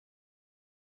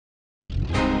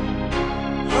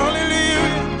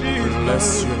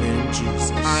Bless your name,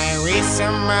 Jesus. I wish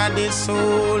somebody's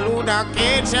soul would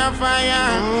catch a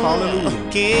fire. Hallelujah.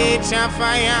 Catch a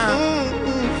fire.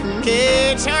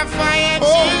 Catch a fire,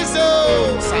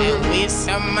 Jesus. I wish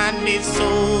somebody's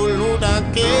soul would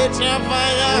catch a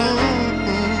fire.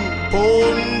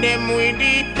 Burn them with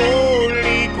the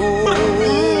Holy Ghost.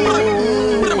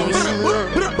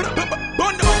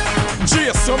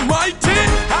 Jesus Almighty.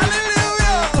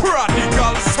 Hallelujah.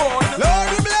 Prodigal son. Lord,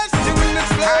 we bless you in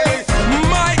this place.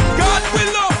 My God, we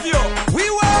love you. We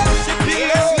worship you,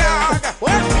 Yes, Lord. Lord.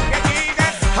 Worship you,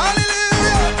 Jesus.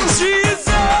 Hallelujah. Jesus. I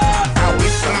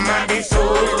wish somebody's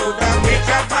soul would catch a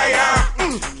fire.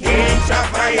 Catch a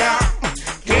fire.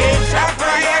 Catch a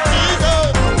fire, Jesus.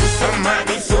 I wish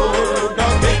somebody's soul would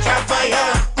catch a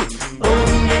fire.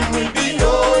 Burn them with the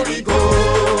Holy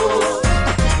Ghost.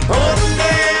 Burn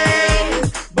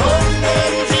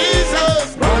them, Jesus.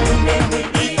 Burn them with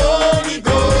the Holy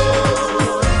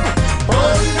Ghost.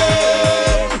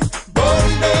 Burn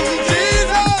them,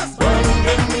 Jesus. burn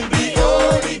them with the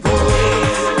Holy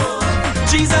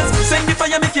Ghost. Jesus, send the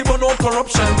fire, make it burn out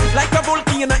corruption. Like a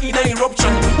volcano in a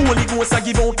eruption. Holy Ghost, I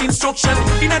give out instruction.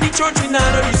 In the church, we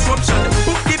not no disruption.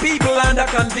 Put the people under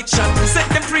conviction. Set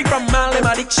them free from all them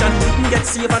addiction. Get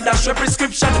saved and dash your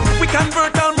prescription. We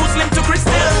convert all Muslim to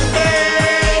Christian.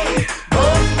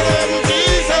 Burn them,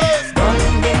 Jesus.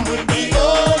 Burn them with the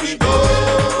Holy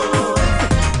Ghost.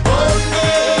 Burn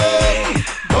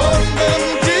them,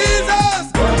 Jesus.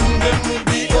 burn them with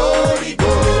the Holy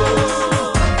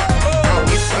Ghost. I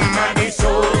wish somebody's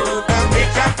soul can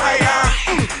catch a fire.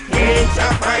 Catch a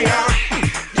fire.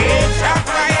 Catch a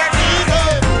fire,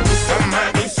 Jesus. Wish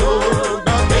somebody's soul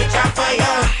can catch a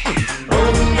fire.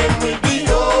 Burn them with the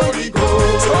Holy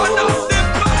Ghost. Turn off the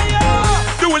fire.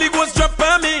 The Holy Ghost drop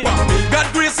on me. God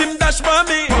grace him dash for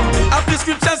me. Have the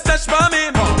scriptures dash for me.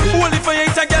 Holy fire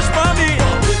it a gash for me.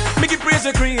 Make it praise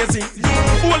you crazy.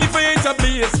 Holy fire it a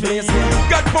blaze me.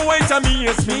 God power it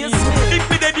amaze me. If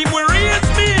me dead him will raise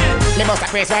me. Me bust a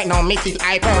praise right now, make it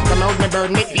hyper. Come out me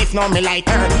burn it, if no me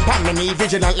lighter. Pan me knee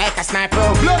vigilant like a sniper.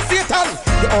 Blood Satan,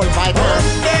 the old viper.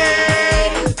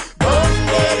 Burn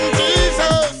them,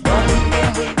 Jesus. Burn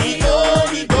them with the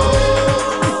Holy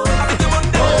Ghost.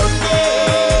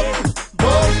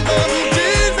 Burn them,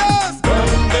 Jesus.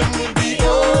 burn them with the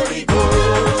Holy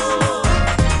Ghost.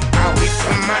 I wish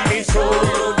somebody's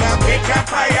soul can catch a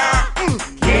fire.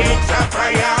 Catch a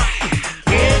fire.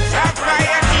 Catch a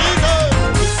fire, Jesus.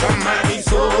 Wish somebody's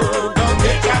soul can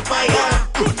catch a fire.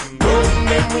 Burn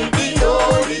them with the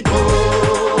Holy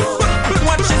Ghost.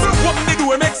 Watch this, what me do,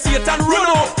 make Satan run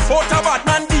out. Out of bad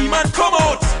man, demon come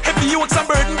out. Heavy yokes and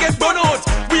burden get burn out.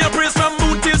 We are praised from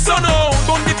moon till sun out.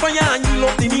 Burn the fire and heal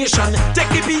up the nation. Take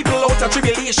the people out of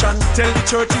tribulation. Tell the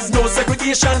church is no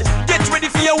segregation. Get ready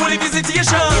for your holy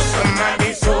visitation.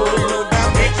 Somebody's soul